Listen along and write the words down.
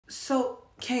So,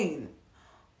 Cain,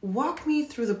 walk me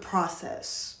through the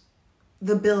process,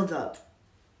 the build-up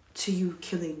to you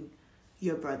killing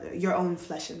your brother, your own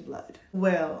flesh and blood.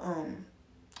 Well,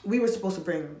 we were supposed to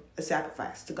bring a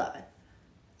sacrifice to God.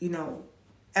 You know,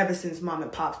 ever since Mom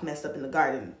and Pops messed up in the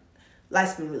garden,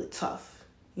 life's been really tough,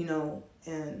 you know,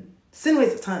 and sin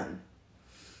weighs a ton.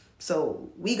 So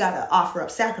we got to offer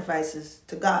up sacrifices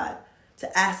to God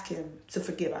to ask him to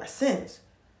forgive our sins.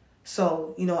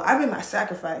 So, you know, I bring my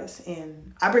sacrifice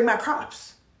and I bring my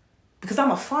crops because I'm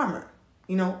a farmer.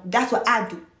 You know, that's what I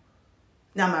do.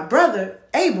 Now, my brother,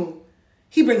 Abel,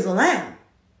 he brings a lamb.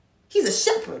 He's a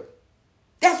shepherd.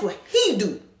 That's what he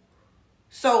do.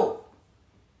 So,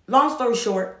 long story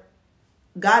short,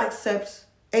 God accepts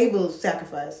Abel's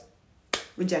sacrifice,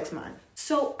 rejects mine.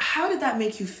 So, how did that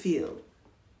make you feel,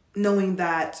 knowing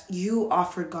that you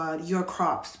offered God your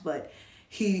crops, but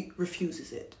he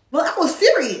refuses it? Well, I was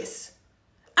furious.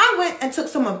 I went and took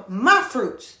some of my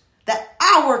fruits that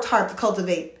I worked hard to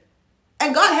cultivate,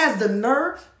 and God has the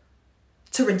nerve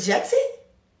to reject it?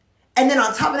 And then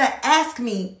on top of that, ask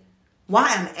me why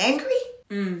I'm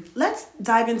angry? Let's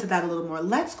dive into that a little more.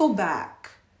 Let's go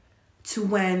back to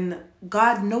when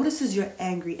God notices you're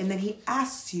angry and then he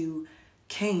asks you,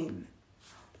 Cain,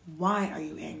 why are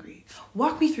you angry?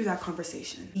 Walk me through that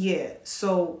conversation. Yeah,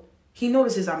 so he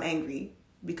notices I'm angry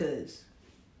because,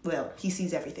 well, he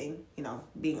sees everything, you know,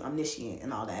 being omniscient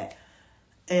and all that.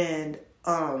 And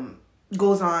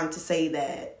goes on to say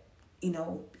that, you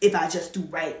know, if I just do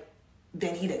right,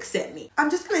 then he'd accept me.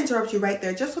 I'm just going to interrupt you right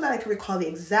there just so that I can recall the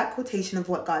exact quotation of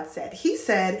what God said. He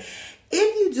said,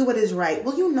 if you do what is right,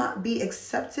 will you not be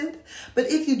accepted? But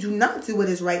if you do not do what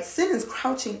is right, sin is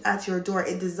crouching at your door.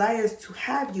 It desires to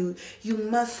have you. You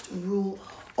must rule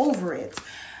over it.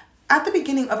 At the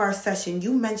beginning of our session,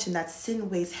 you mentioned that sin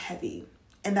weighs heavy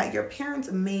and that your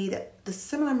parents made the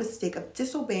similar mistake of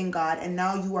disobeying God, and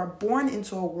now you are born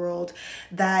into a world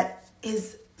that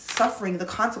is suffering the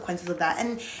consequences of that.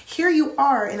 And here you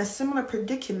are in a similar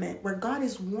predicament where God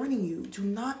is warning you, do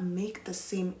not make the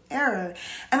same error.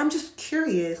 And I'm just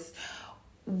curious,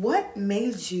 what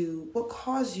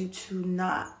caused you to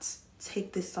not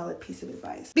take this solid piece of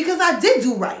advice? Because I did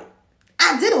do right.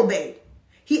 I did obey.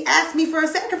 He asked me for a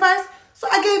sacrifice, so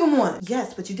I gave him one.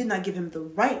 Yes, but you did not give him the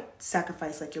right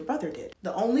sacrifice like your brother did.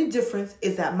 The only difference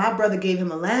is that my brother gave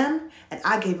him a lamb and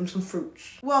I gave him some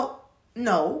fruits. Well,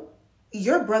 no.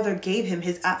 Your brother gave him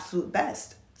his absolute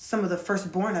best, some of the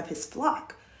firstborn of his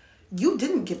flock. You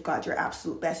didn't give God your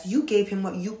absolute best. You gave him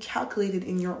what you calculated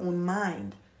in your own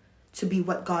mind to be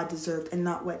what God deserved and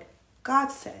not what God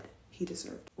said he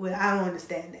deserved. Well, I don't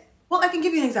understand that. Well, I can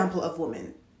give you an example of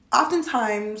women.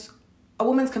 Oftentimes, a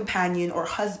woman's companion or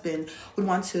husband would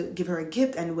want to give her a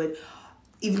gift and would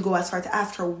even go as far to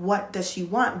ask her, what does she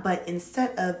want? But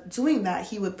instead of doing that,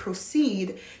 he would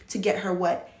proceed to get her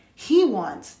what he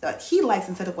wants, that he likes,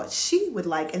 instead of what she would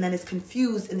like, and then is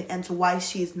confused in the end to why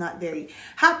she is not very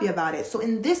happy about it. So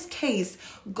in this case,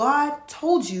 God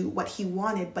told you what he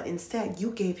wanted, but instead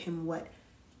you gave him what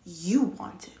you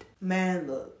wanted. Man,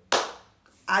 look,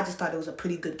 I just thought it was a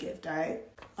pretty good gift, all right?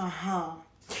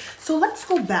 So let's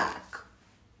go back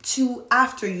to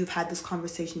after you've had this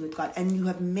conversation with God and you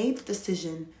have made the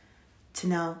decision to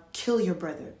now kill your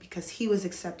brother because he was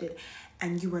accepted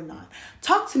and you were not.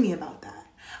 Talk to me about that.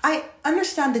 I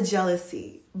understand the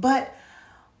jealousy, but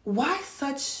why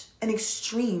such an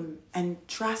extreme and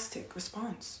drastic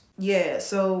response? Yeah,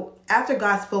 so after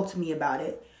God spoke to me about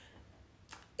it,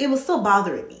 it was still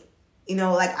bothering me. You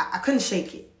know, like I couldn't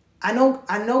shake it. I know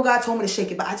God told me to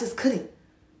shake it, but I just couldn't.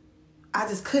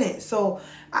 So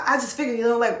I just figured, you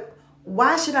know, like,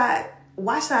 why should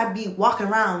I be walking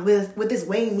around with this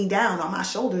weighing me down on my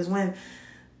shoulders when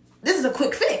this is a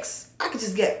quick fix? I could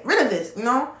just get rid of this, you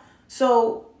know?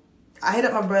 So I hit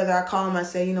up my brother. I call him. I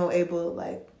say, you know, Abel,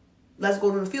 like, let's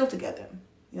go to the field together.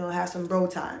 You know, have some bro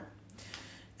time.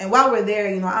 And while we're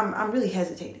there, you know, I'm really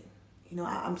hesitating. You know,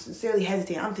 I'm sincerely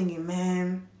hesitating. I'm thinking,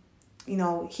 man, you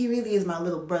know, he really is my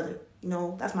little brother. You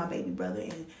know, that's my baby brother.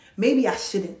 And maybe I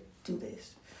shouldn't do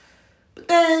this. But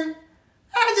then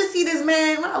I just see this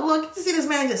man. When I look, you see this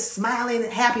man just smiling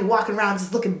and happy, walking around,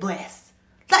 just looking blessed.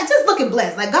 Like, just looking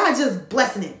blessed. Like, God just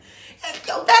blessing him. And,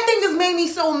 yo, that thing just made me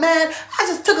so mad. I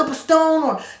just took up a stone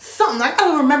or something. Like, I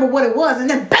don't remember what it was. And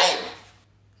then, bam!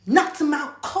 Knocked him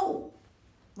out cold.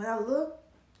 When I looked,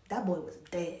 that boy was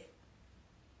dead.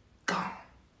 Gone.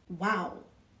 Wow.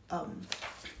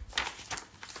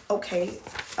 Okay.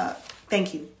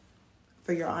 Thank you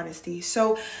for your honesty.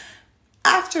 So,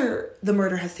 After the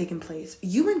murder has taken place,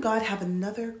 you and God have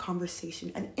another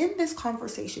conversation. And in this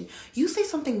conversation, you say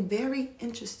something very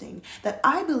interesting that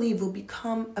I believe will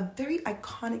become a very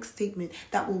iconic statement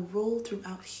that will roll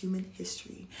throughout human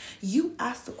history. You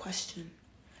ask the question,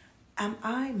 am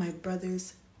I my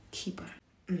brother's keeper?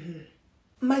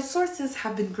 My sources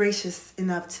have been gracious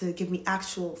enough to give me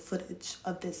actual footage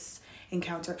of this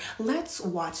encounter. Let's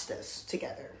watch this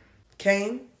together.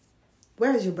 Cain,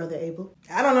 where is your brother Abel?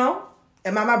 I don't know.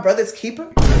 Am I my brother's keeper?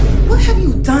 What have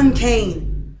you done,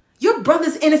 Cain? Your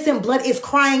brother's innocent blood is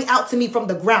crying out to me from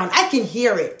the ground. I can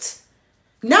hear it.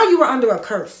 Now you are under a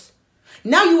curse.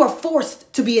 Now you are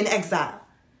forced to be in exile.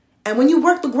 And when you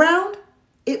work the ground,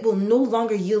 it will no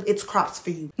longer yield its crops for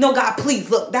you. No, God,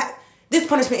 please, look, this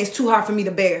punishment is too hard for me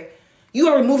to bear. You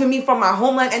are removing me from my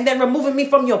homeland and then removing me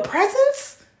from your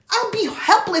presence? I'll be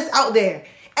helpless out there.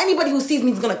 Anybody who sees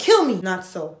me is going to kill me. Not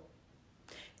so.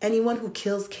 Anyone who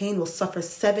kills Cain will suffer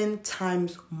 7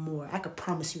 times more. I could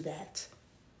promise you that.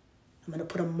 I'm going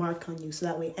to put a mark on you so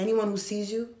that way anyone who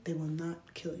sees you, they will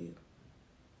not kill you.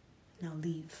 Now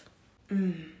leave.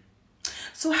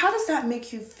 So how does that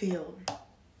make you feel?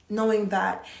 Knowing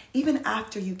that even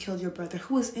after you killed your brother,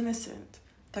 who was innocent,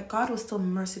 that God was still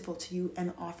merciful to you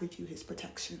and offered you his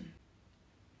protection.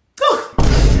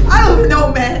 I don't even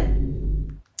know, man.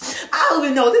 I don't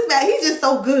even know. This man, he's just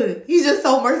so good. He's just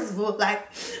so merciful. Like,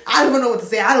 I don't even know what to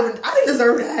say. I didn't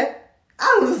deserve that.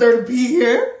 I don't deserve to be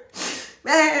here.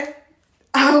 Man,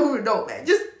 I don't even know, man.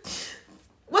 Just,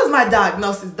 what's my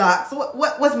diagnosis, doc? So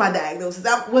what's my diagnosis?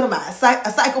 What am I,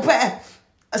 a psychopath?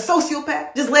 A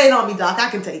sociopath? Just lay it on me, doc. I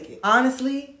can take it.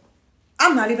 Honestly,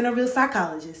 I'm not even a real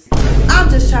psychologist. I'm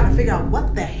just trying to figure out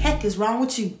what the heck is wrong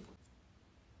with you.